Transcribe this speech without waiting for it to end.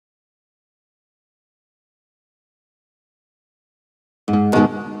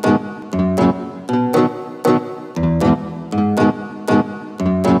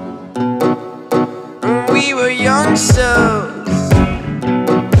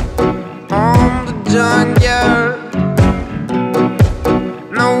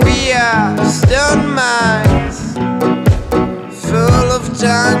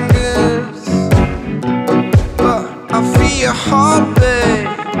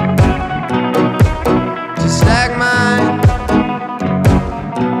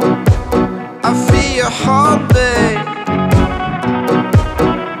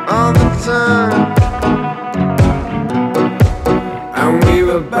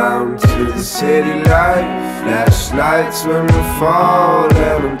bound to the city life, flashlights when we're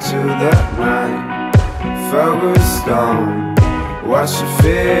falling into the night. Focused on what you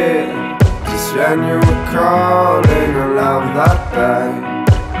feel, just when you were calling a love that day.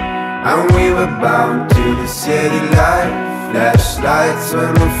 And we were bound to the city life, flashlights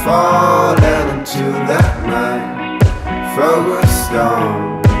when we're falling into the night. Focused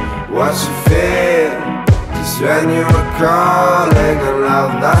on what you feel, just when you were calling a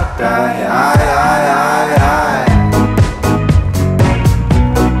love that day. I.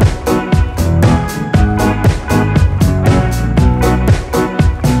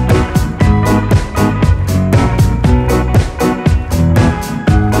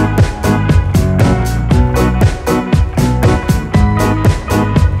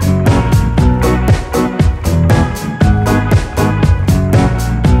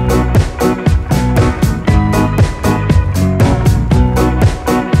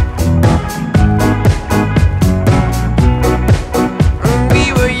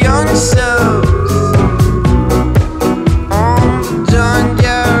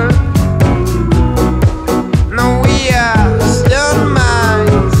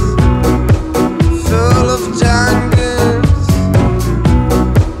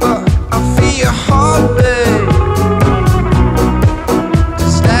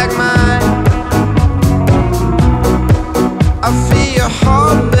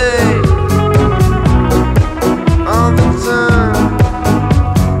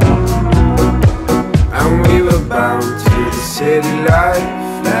 City life,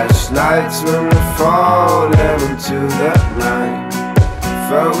 flashlights when we're falling into the night.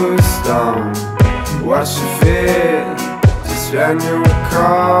 Focused on what you feel, just when you were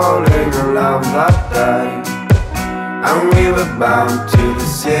calling a love that day. And we were bound to the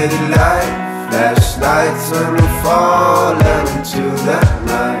city life, flashlights when we're falling into the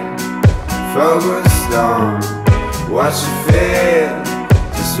night. Focused on what you feel,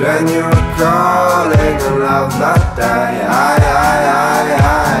 just when you were calling a love that day. I.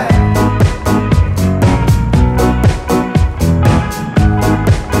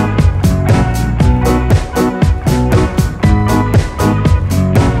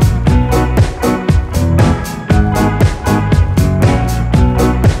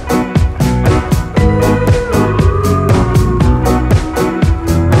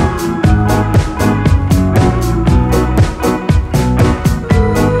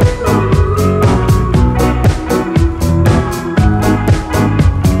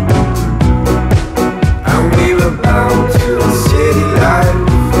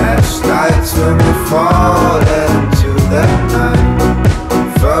 When we fall into the night,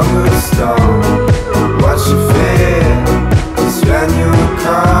 focused on what you feel, just when you were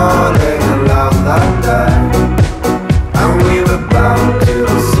calling a love that day. And we were bound to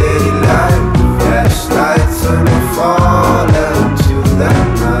the city light, flashlights when we fall into the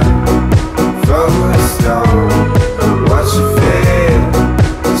night. Focused on what you feel,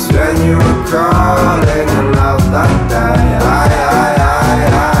 just when you were calling a love that day. I.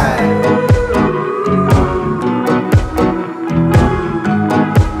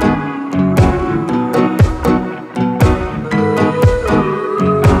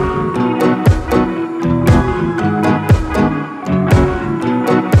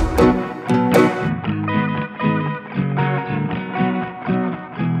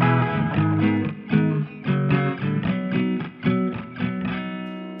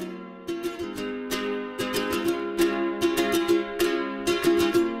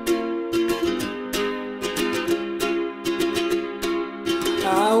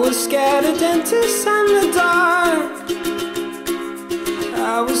 I was scared of dentists and the dark.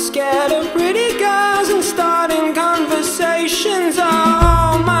 I was scared of pretty girls and starting conversations.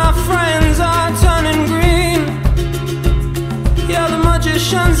 All my friends are turning green. Yeah, the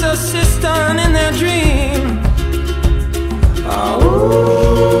magician's assistant in their dream.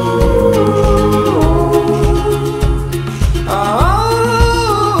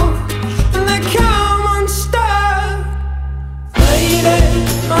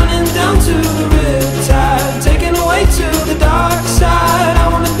 Running down to the riptide, taken away to the dark side. I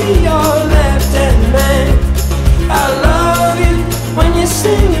wanna be your left hand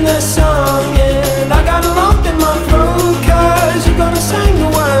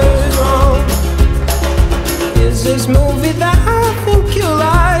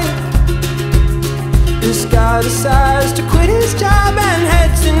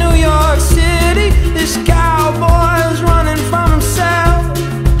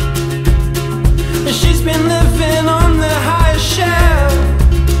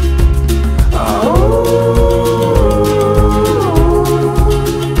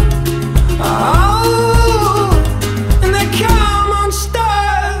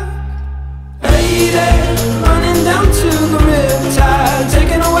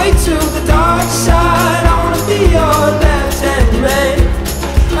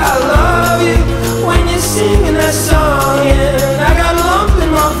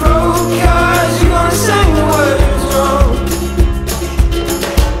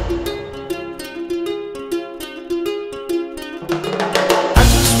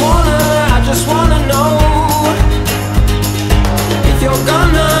just wanna know if you're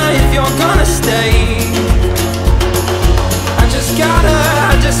gonna stay. I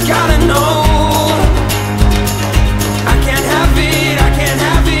just gotta know. I can't have it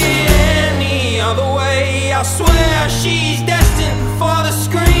any other way. I swear she's destined for the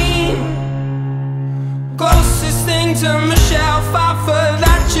screen. Closest thing to Michelle Pfeiffer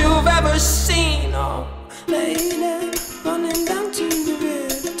that you've ever seen. Oh, lady, running down to the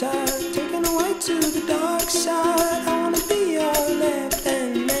riptide, taken away to the dark side. I wanna be your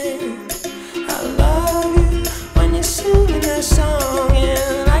left-hand man. I love you when you're singing that song,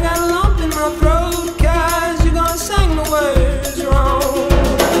 and I got a lump in my throat 'cause you gonna sing the words wrong.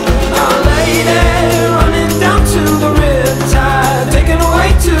 Oh, lady, running down to the riptide, taken away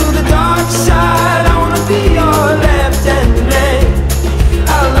to the dark side. I wanna be your left-hand man.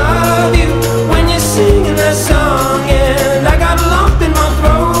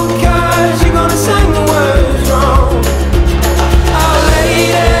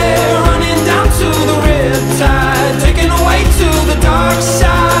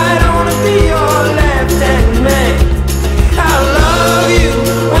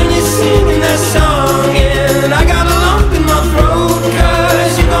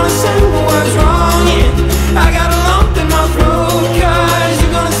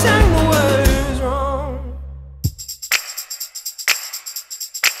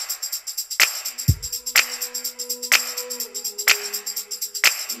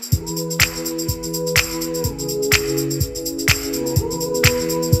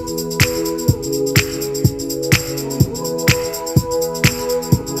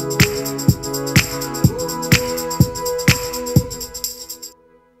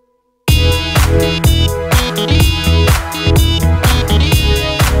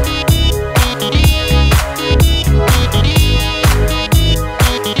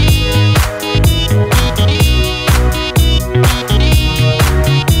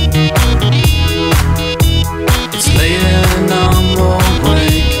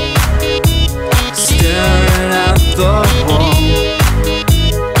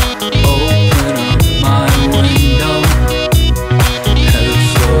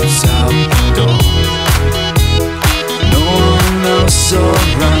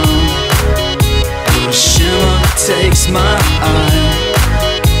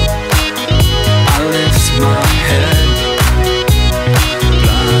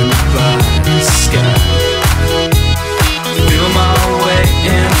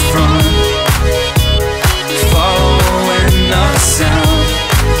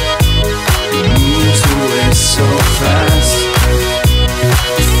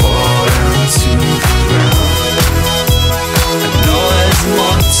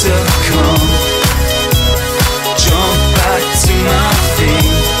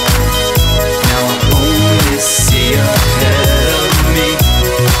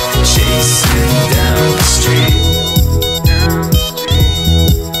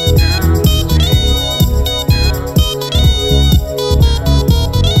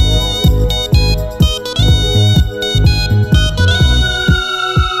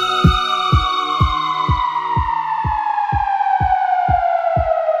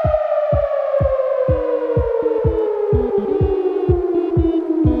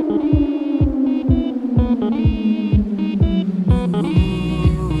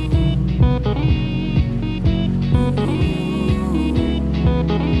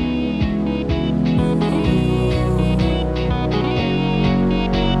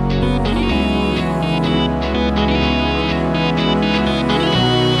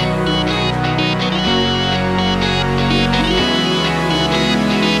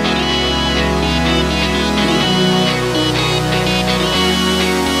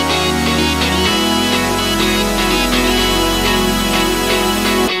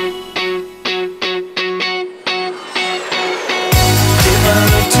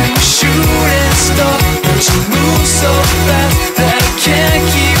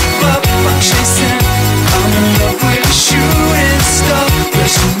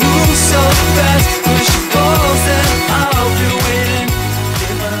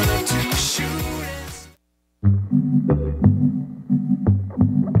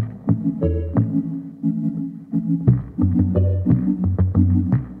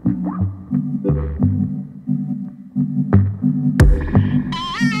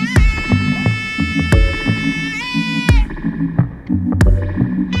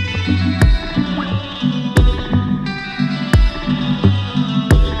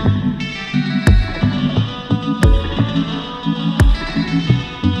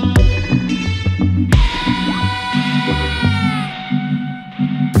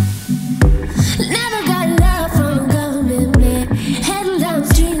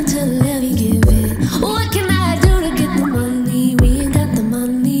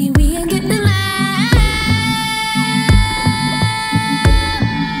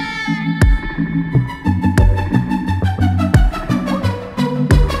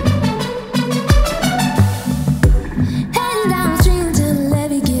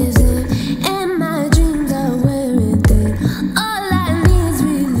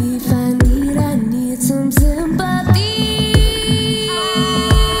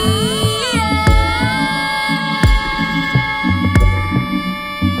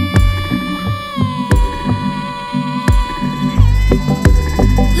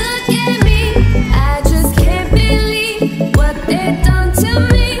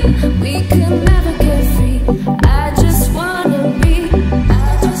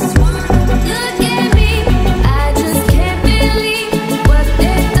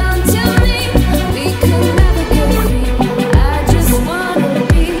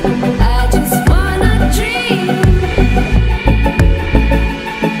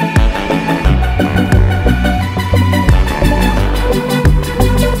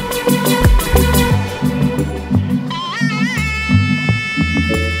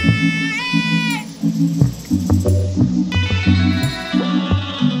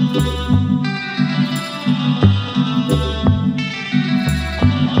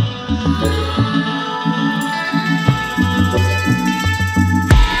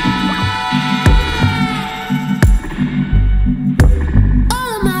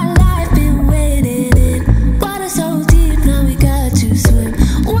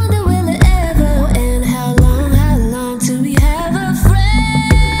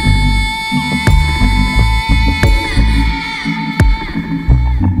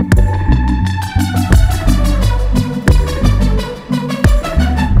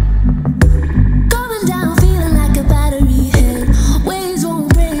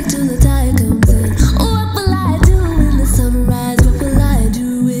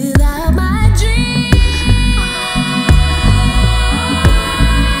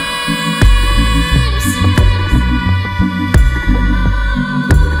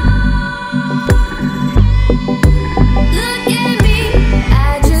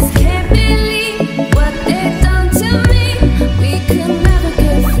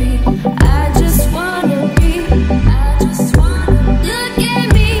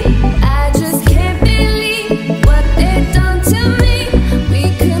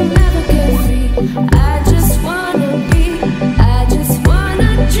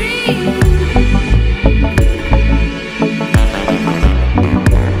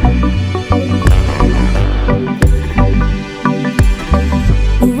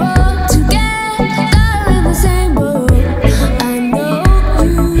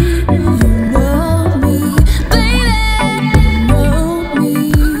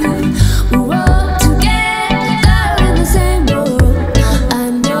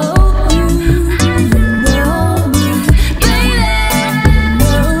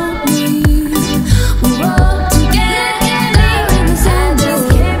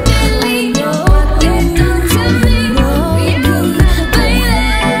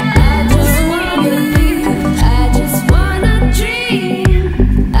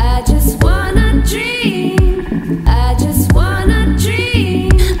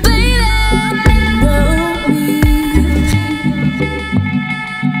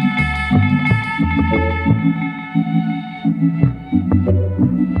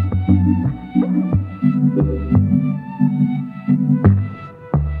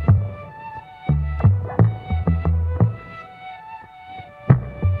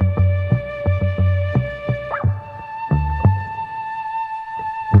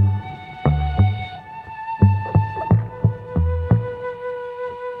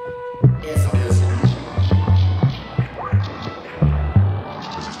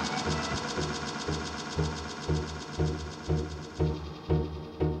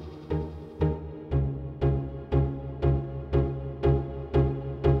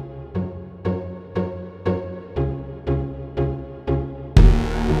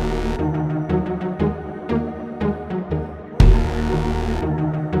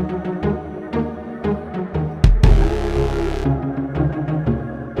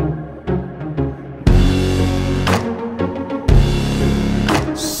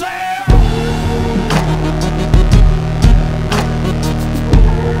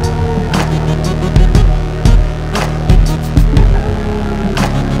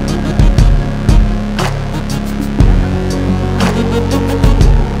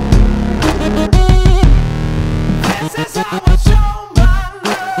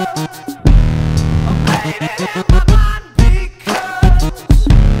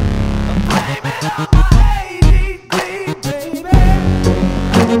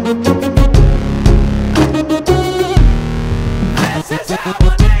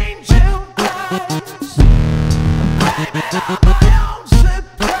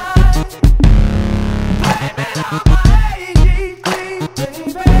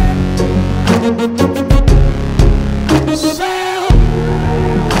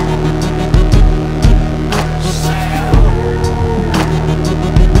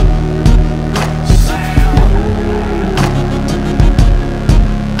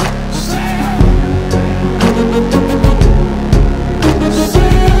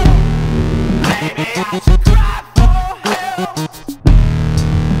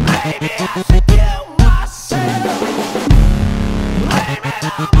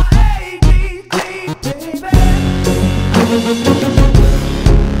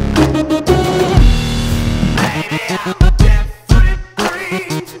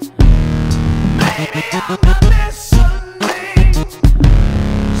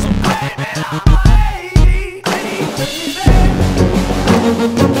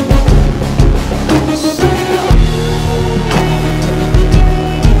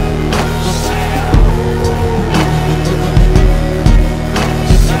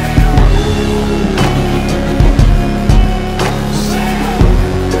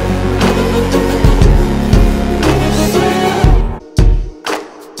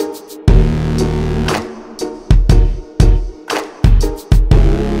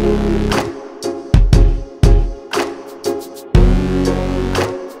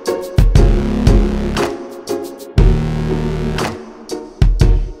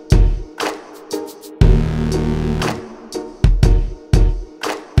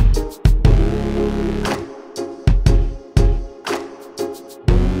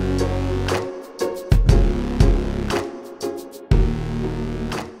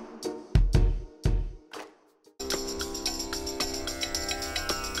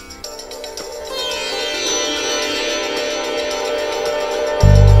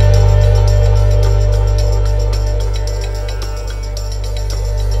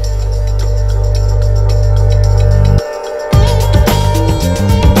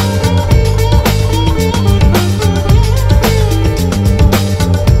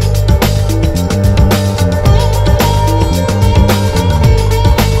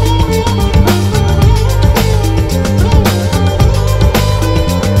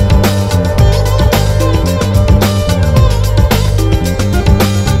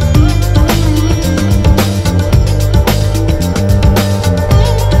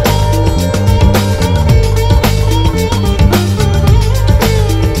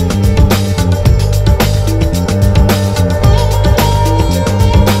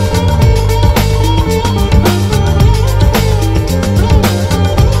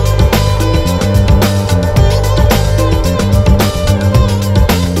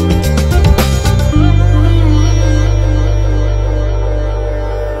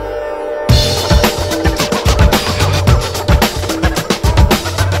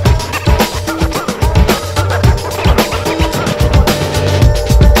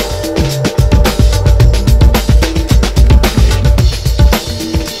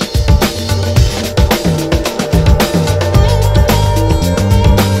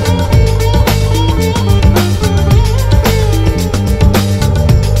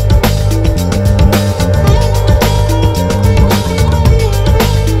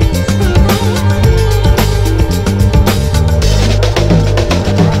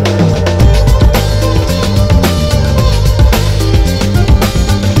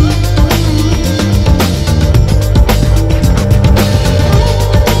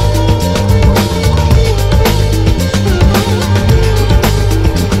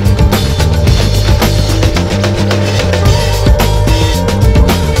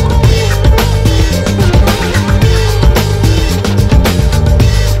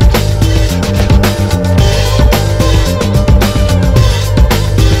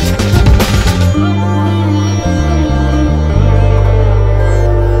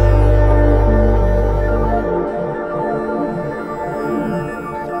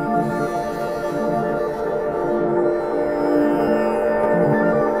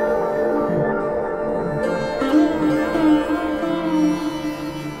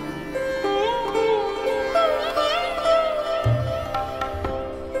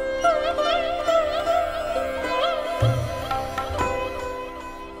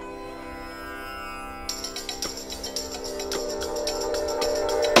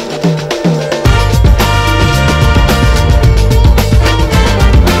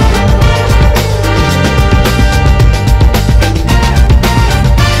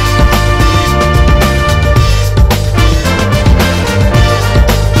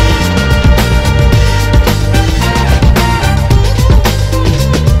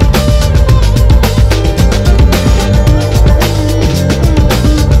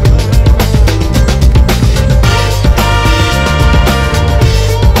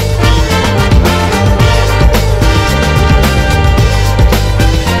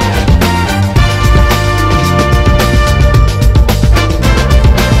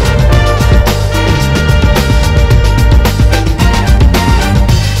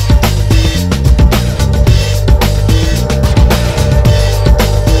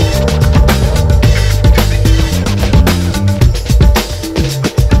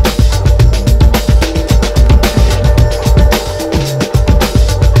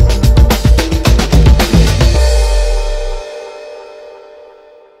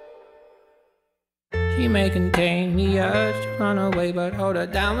 She may contain the urge to run away, but hold her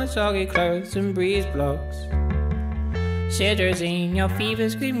down with soggy clothes and breeze blocks. Citrazine, your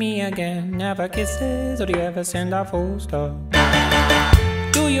fevers greet me again. Never kisses, or do you ever send a full stop?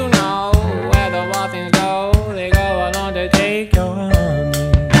 Do you know where the wild things go? They go along to take your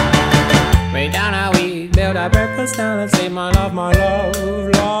honey. Way down how we build our breakfast down and say my love, love,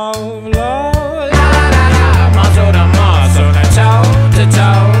 love. La la la la, muscle to muscle, and toe to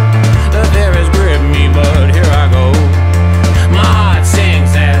toe. The fear has gripped me, but here I go. My heart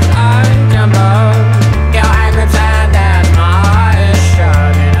sings as I jump up. Your hand grips and as my eyes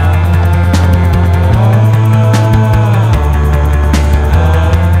shutting up.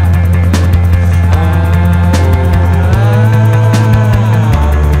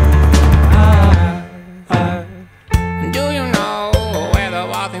 Do you know where the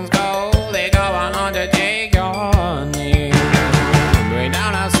wild things go? They go on to take your honey. Bring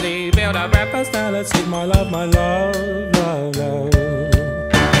down our sleep, build a breakfast, now let's eat my love, love, love.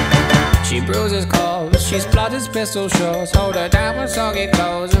 She bruises calls, she splutters pistol shots. Hold her down with soggy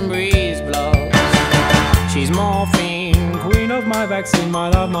clothes and breeze blows. She's morphine, queen of my vaccine, my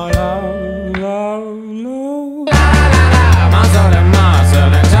love, love, love. La la la, muscle to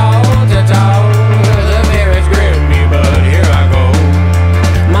muscle and toe to toe. The fear has gripped me, but here I go.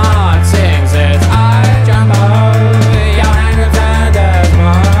 My heart sings as I jump up. Your hand grips and as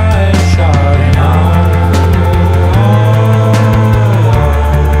my eyes shutting up.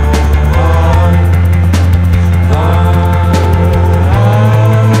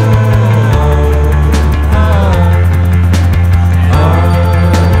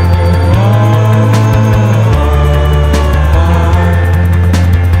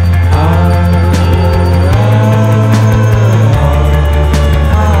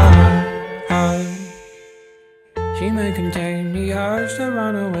 She may contain the urge to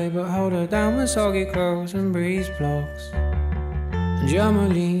run away, but hold her down with soggy clothes and breeze blocks.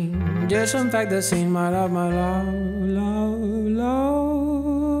 Germaline, disinfect the scene, my love, love,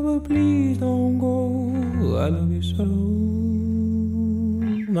 love. But please don't go, I love you so,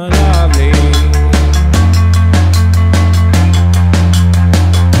 my lovely.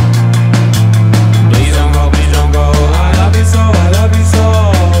 Please don't go, I love you so, I love you so.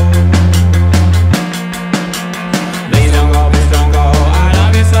 Please don't go, I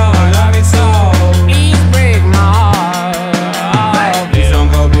love you so, I love you so. Please break my heart. Please don't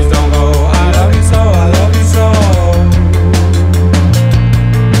go, I love you so, I love you so.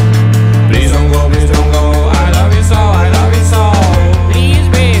 Please don't go, I love you so, I love you so. Please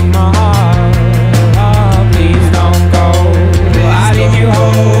break my heart. Please don't go, I leave you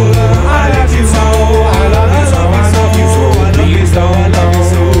whole. I love you so, I love you so, I love you so. Please don't go,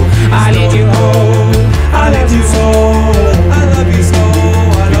 I leave you whole. I love you so, I love you so,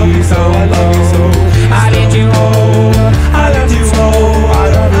 I love you so, I love you so. I need you whole. I love you so, I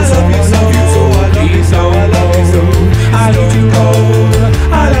love you so, I love you so, I love you so, I love you so. I need you whole.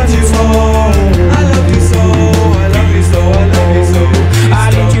 I love you so, I love you so, I love you so, I love you so. I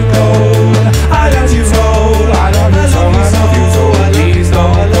need you whole. I love you so, I love you so, I love you so, I love you so,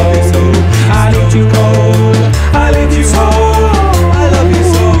 I love you so. I need you whole. I love you so, I love you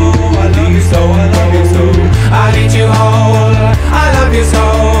so, I love you so, I love you so. I need you whole. I love you so,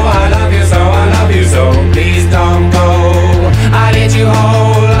 I love you so, I love you so. Please don't go. I need you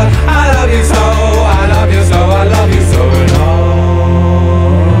whole. I love you so, I love you so, I love you so.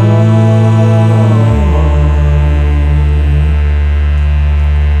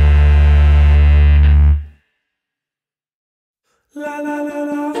 La la la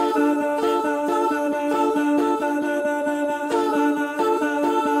la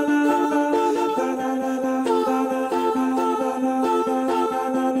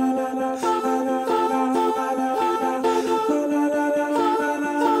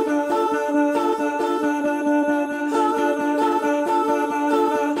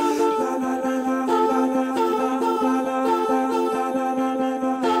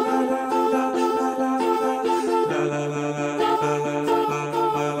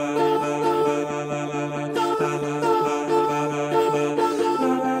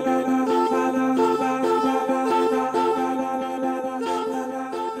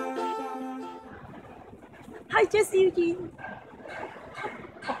Hi, Jesse Eugene.